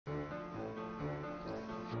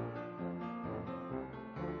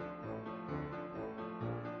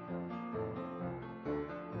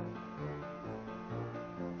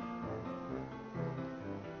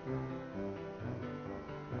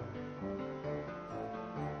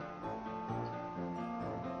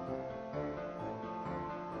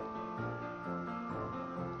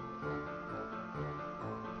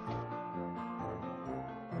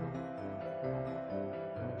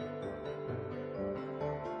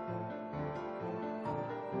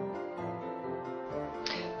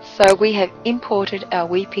So we have imported our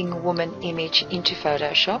Weeping Woman image into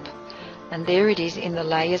Photoshop, and there it is in the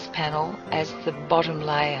Layers panel as the bottom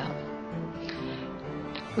layer.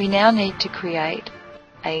 We now need to create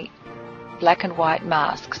a black and white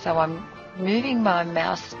mask, so I'm moving my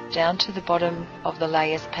mouse down to the bottom of the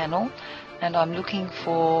Layers panel, and I'm looking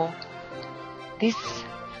for this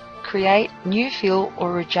Create New Fill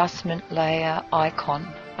or Adjustment Layer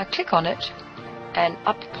icon. I click on it and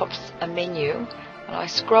up pops a menu, and I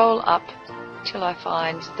scroll up till I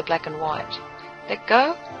find the black and white. Let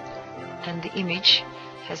go, and the image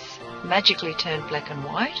has magically turned black and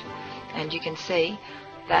white, and you can see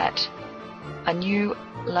that a new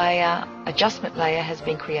layer, adjustment layer, has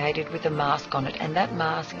been created with a mask on it, and that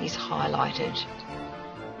mask is highlighted.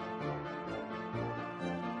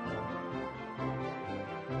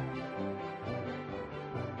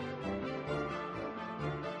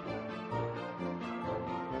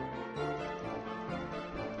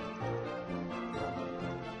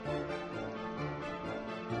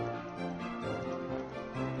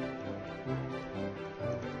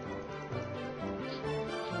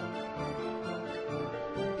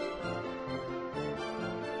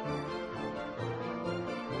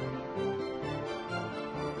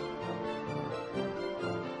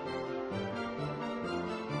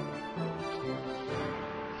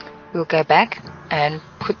 We'll go back and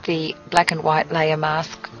put the black and white layer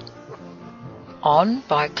mask on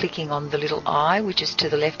by clicking on the little eye, which is to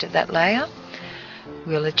the left of that layer.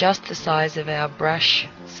 We'll adjust the size of our brush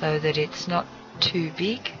so that it's not too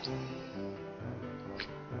big,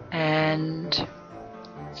 and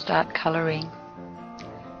start colouring.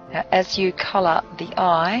 Now, as you colour the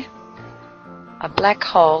eye, a black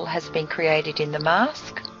hole has been created in the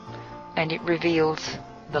mask, and it reveals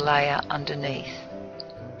the layer underneath.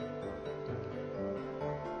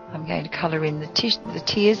 I'm going to colour in the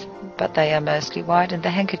tears, but they are mostly white, and the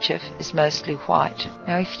handkerchief is mostly white.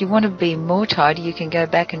 Now, if you want to be more tidy, you can go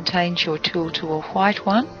back and change your tool to a white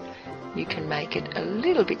one. You can make it a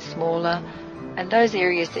little bit smaller, and those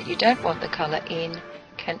areas that you don't want the colour in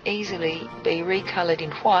can easily be recoloured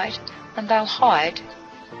in white, and they'll hide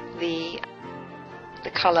the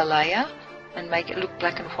colour layer and make it look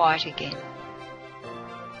black and white again.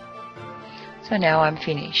 So now I'm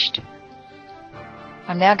finished.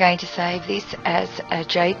 I'm now going to save this as a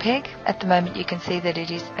JPEG. At the moment you can see that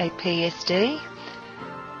it is a PSD,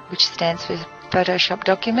 which stands for Photoshop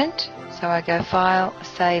Document. So I go File,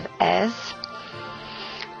 Save As.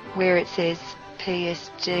 Where it says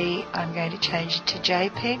PSD, I'm going to change it to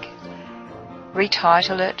JPEG,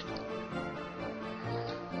 retitle it,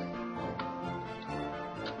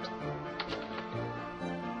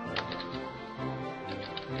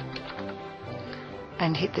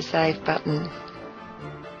 and hit the Save button.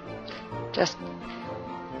 Just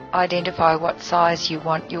identify what size you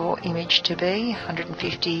want your image to be.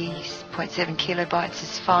 150.7 kilobytes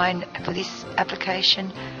is fine for this application,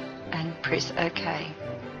 and press OK.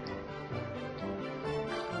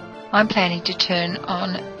 I'm planning to turn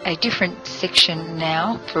on a different section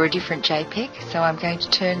now for a different JPEG, so I'm going to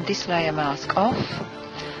turn this layer mask off.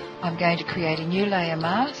 I'm going to create a new layer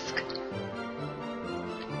mask,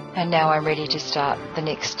 and now I'm ready to start the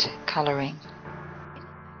next colouring.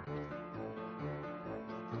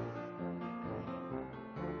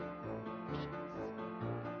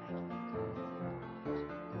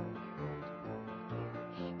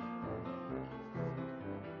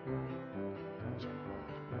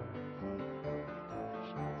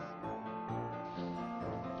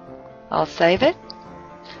 I'll save it,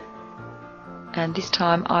 and this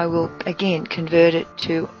time I will again convert it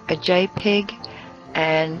to a JPEG,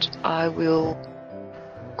 and I will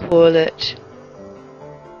call it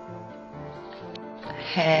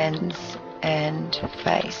Hands and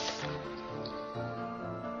Face.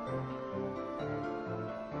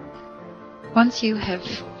 Once you have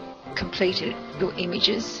completed your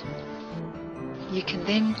images, you can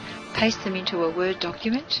then paste them into a Word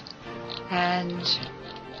document, and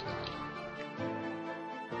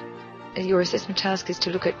your assessment task is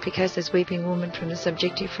to look at Picasso's Weeping Woman from the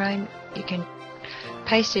subjective frame. You can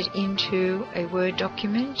paste it into a Word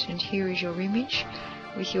document, and here is your image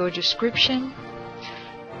with your description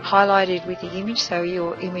highlighted with the image, so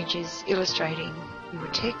your image is illustrating your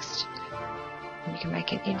text, and you can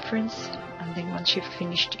make an inference, and then once you've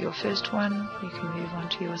finished your first one, you can move on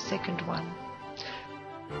to your second one.